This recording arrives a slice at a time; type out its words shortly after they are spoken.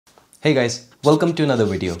Hey guys, welcome to another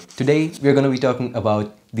video. Today we're going to be talking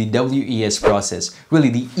about the WES process, really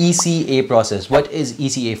the ECA process. What is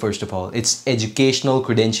ECA first of all? It's Educational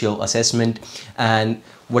Credential Assessment, and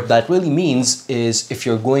what that really means is if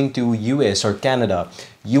you're going to US or Canada,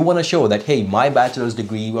 you want to show that hey, my bachelor's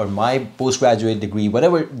degree or my postgraduate degree,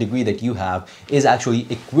 whatever degree that you have, is actually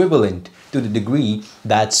equivalent to the degree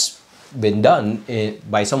that's been done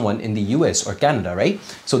by someone in the US or Canada, right?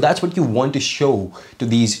 So that's what you want to show to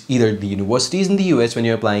these, either the universities in the US when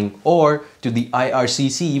you're applying or to the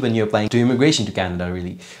IRCC when you're applying to immigration to Canada,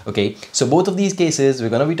 really. Okay, so both of these cases, we're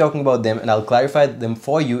going to be talking about them and I'll clarify them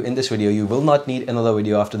for you in this video. You will not need another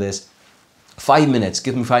video after this. 5 minutes,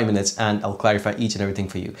 give me 5 minutes and I'll clarify each and everything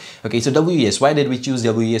for you. Okay, so WES, why did we choose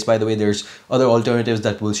WES? By the way, there's other alternatives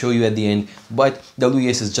that we'll show you at the end, but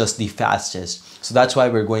WES is just the fastest. So that's why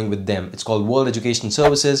we're going with them. It's called World Education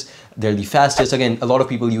Services. They're the fastest. Again, a lot of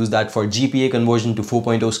people use that for GPA conversion to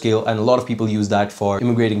 4.0 scale, and a lot of people use that for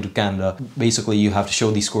immigrating to Canada. Basically, you have to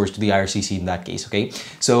show these scores to the IRCC in that case, okay?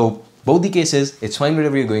 So both the cases, it's fine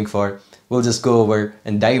whatever you're going for. We'll just go over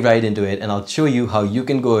and dive right into it, and I'll show you how you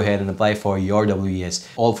can go ahead and apply for your WES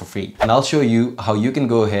all for free. And I'll show you how you can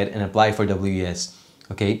go ahead and apply for WES.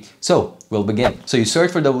 Okay, so we'll begin. So you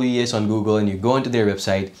search for WES on Google and you go into their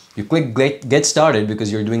website. You click get started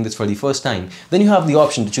because you're doing this for the first time. Then you have the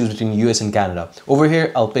option to choose between US and Canada. Over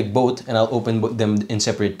here, I'll pick both and I'll open them in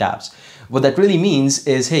separate tabs. What that really means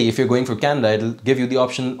is, hey, if you're going for Canada, it'll give you the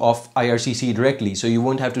option of IRCC directly, so you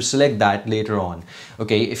won't have to select that later on.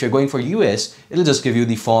 Okay, if you're going for US, it'll just give you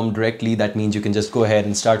the form directly. That means you can just go ahead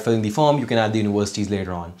and start filling the form. You can add the universities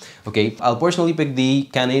later on. Okay, I'll personally pick the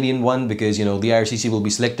Canadian one because, you know, the IRCC will be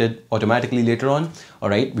selected automatically later on. All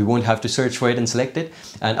right, we won't have to search for it and select it.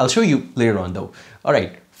 And I'll show you later on though. All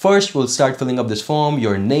right. First, we'll start filling up this form,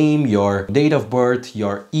 your name, your date of birth,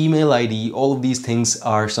 your email ID. All of these things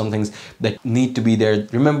are some things that need to be there.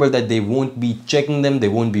 Remember that they won't be checking them, they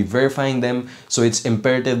won't be verifying them. So it's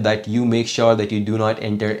imperative that you make sure that you do not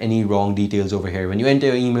enter any wrong details over here. When you enter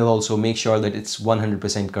your email, also make sure that it's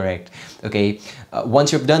 100% correct. Okay.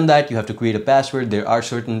 Once you've done that, you have to create a password. There are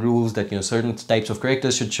certain rules that, you know, certain types of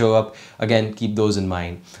characters should show up. Again, keep those in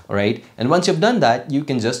mind. All right. And once you've done that, you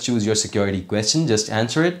can just choose your security question, just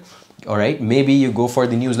answer it. All right, maybe you go for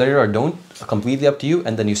the newsletter or don't, completely up to you,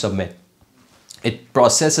 and then you submit. It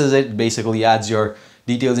processes it, basically adds your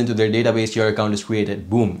details into their database, your account is created,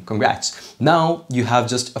 boom, congrats. Now you have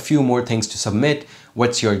just a few more things to submit.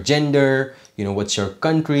 What's your gender, you know, what's your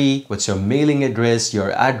country, what's your mailing address,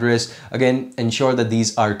 your address. Again, ensure that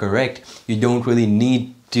these are correct. You don't really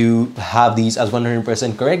need to have these as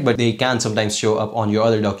 100% correct, but they can sometimes show up on your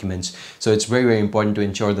other documents. So it's very, very important to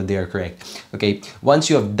ensure that they are correct. Okay, once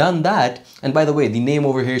you have done that, and by the way, the name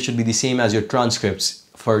over here should be the same as your transcripts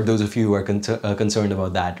for those of you who are concerned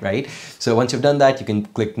about that, right? So once you've done that, you can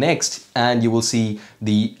click next and you will see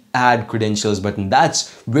the add credentials button.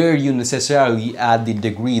 That's where you necessarily add the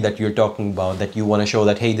degree that you're talking about, that you want to show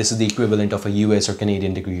that, hey, this is the equivalent of a US or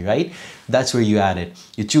Canadian degree, right? That's where you add it.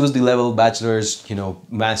 You choose the level, bachelor's, you know,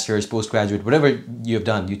 master's, postgraduate, whatever you have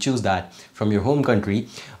done, you choose that from your home country.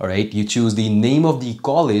 All right, you choose the name of the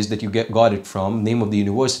college that you got it from, name of the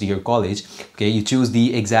university or college. Okay, you choose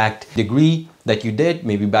the exact degree that you did,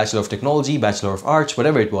 maybe Bachelor of Technology, Bachelor of Arts,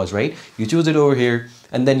 whatever it was, right? You choose it over here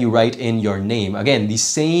and then you write in your name. Again, the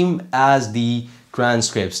same as the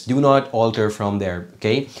transcripts. Do not alter from there,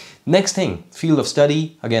 okay? Next thing, field of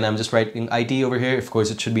study. Again, I'm just writing IT over here. Of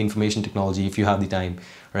course, it should be information technology if you have the time,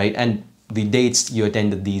 right? And the dates you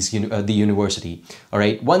attended the university, all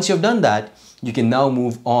right? Once you've done that, you can now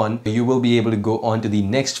move on. You will be able to go on to the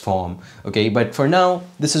next form, okay? But for now,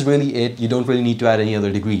 this is really it. You don't really need to add any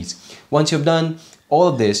other degrees. Once you've done all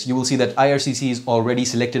of this, you will see that IRCC is already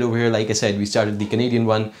selected over here. Like I said, we started the Canadian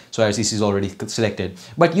one, so IRCC is already selected.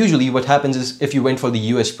 But usually what happens is if you went for the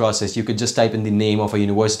US process, you could just type in the name of a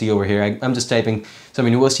university over here. I'm just typing some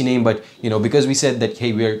university name, but you know, because we said that,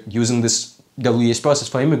 hey, we're using this WES process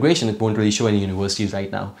for immigration, it won't really show any universities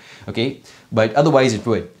right now, okay? But otherwise it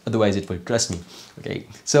would, trust me, okay?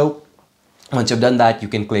 So once you've done that, you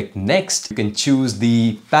can click next. You can choose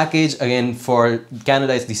the package. Again, for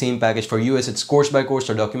Canada, it's the same package. For US, it's course by course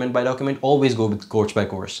or document by document. Always go with course by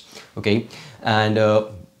course, okay? And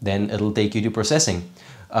then it'll take you to processing.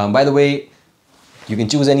 By the way, you can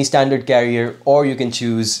choose any standard carrier or you can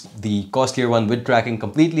choose the costlier one with tracking,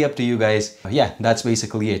 completely up to you guys. Yeah, that's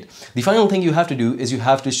basically it. The final thing you have to do is you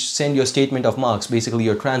have to send your statement of marks, basically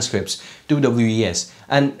your transcripts, to WES.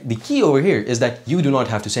 And the key over here is that you do not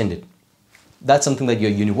have to send it. That's something that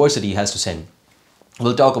your university has to send.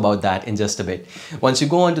 We'll talk about that in just a bit. Once you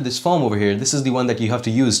go onto this form over here, this is the one that you have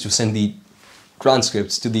to use to send the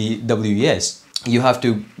transcripts to the WES, you have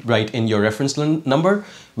to write in your reference number,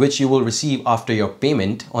 which you will receive after your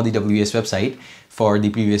payment on the WES website for the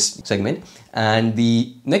previous segment. And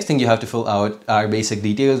the next thing you have to fill out are basic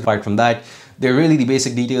details. Apart from that, they're really the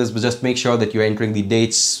basic details, but just make sure that you're entering the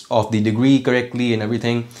dates of the degree correctly and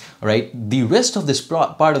everything. All right. The rest of this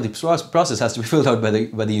part of the process has to be filled out by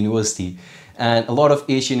the university. And a lot of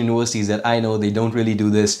Asian universities that I know, they don't really do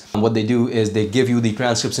this. What they do is they give you the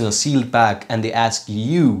transcripts in a sealed pack and they ask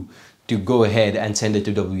you to go ahead and send it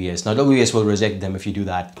to WES. Now, WES will reject them if you do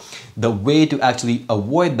that. The way to actually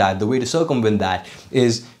avoid that, the way to circumvent that,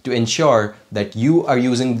 is to ensure that you are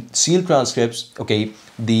using sealed transcripts. Okay,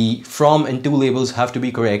 the from and to labels have to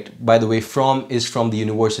be correct. By the way, from is from the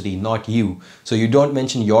university, not you. So you don't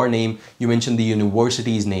mention your name, you mention the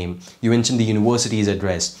university's name, you mention the university's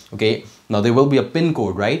address. Okay, now there will be a PIN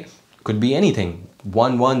code, right? Could be anything.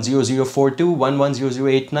 110042,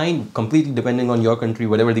 110089, completely depending on your country,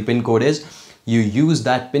 whatever the PIN code is. You use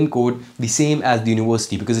that PIN code the same as the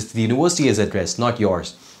university, because it's the university's address, not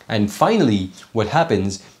yours. And finally, what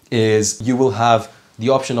happens is you will have the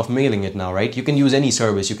option of mailing it now, right? You can use any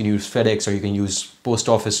service. You can use FedEx or you can use post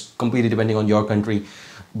office, completely depending on your country.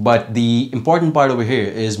 But the important part over here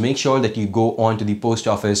is make sure that you go on to the post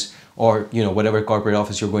office or, you know, whatever corporate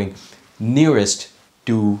office you're going nearest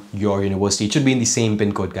to your university. It should be in the same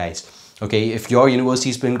PIN code, guys. Okay, if your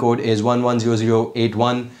university's PIN code is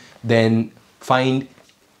 110081, then find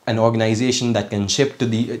an organization that can ship to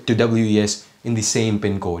WES in the same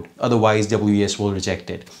PIN code. Otherwise, WES will reject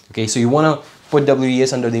it. Okay, so you want to put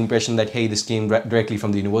WES under the impression that, hey, this came directly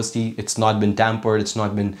from the university. It's not been tampered. It's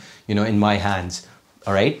not been, you know, in my hands.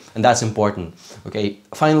 All right, and that's important. Okay,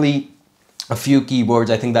 finally, a few keywords.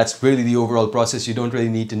 I think that's really the overall process. You don't really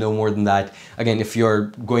need to know more than that. Again, if you're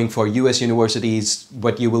going for US universities,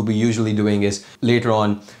 what you will be usually doing is later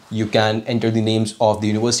on, you can enter the names of the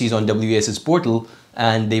universities on WES's portal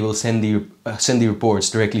and they will send the reports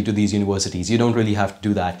directly to these universities. You don't really have to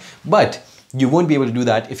do that. But you won't be able to do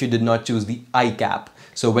that if you did not choose the ICAP.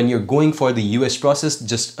 So when you're going for the US process,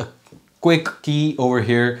 just a quick key over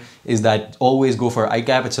here is that always go for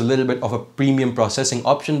ICAP. It's a little bit of a premium processing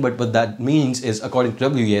option, but what that means is, according to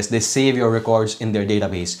WES, they save your records in their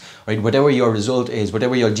database, right? Whatever your result is,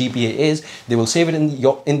 whatever your GPA is, they will save it in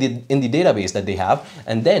the database that they have.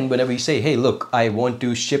 And then whenever you say, hey, look, I want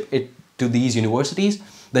to ship it to these universities,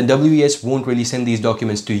 then WES won't really send these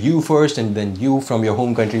documents to you first, and then you from your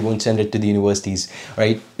home country won't send it to the universities,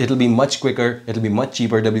 right? It'll be much quicker, it'll be much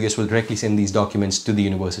cheaper. WES will directly send these documents to the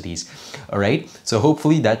universities, all right? So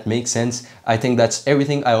hopefully that makes sense. I think that's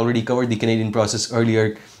everything. I already covered the Canadian process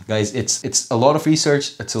earlier. Guys, it's a lot of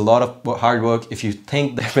research, it's a lot of hard work. If you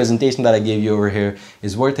think the presentation that I gave you over here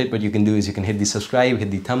is worth it, what you can do is you can hit the subscribe,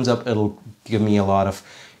 hit the thumbs up. It'll give me a lot of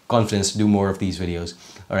confidence to do more of these videos,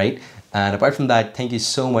 all right? And apart from that, thank you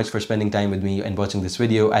so much for spending time with me and watching this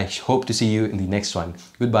video. I hope to see you in the next one.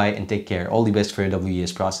 Goodbye and take care. All the best for your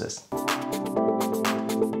WES process.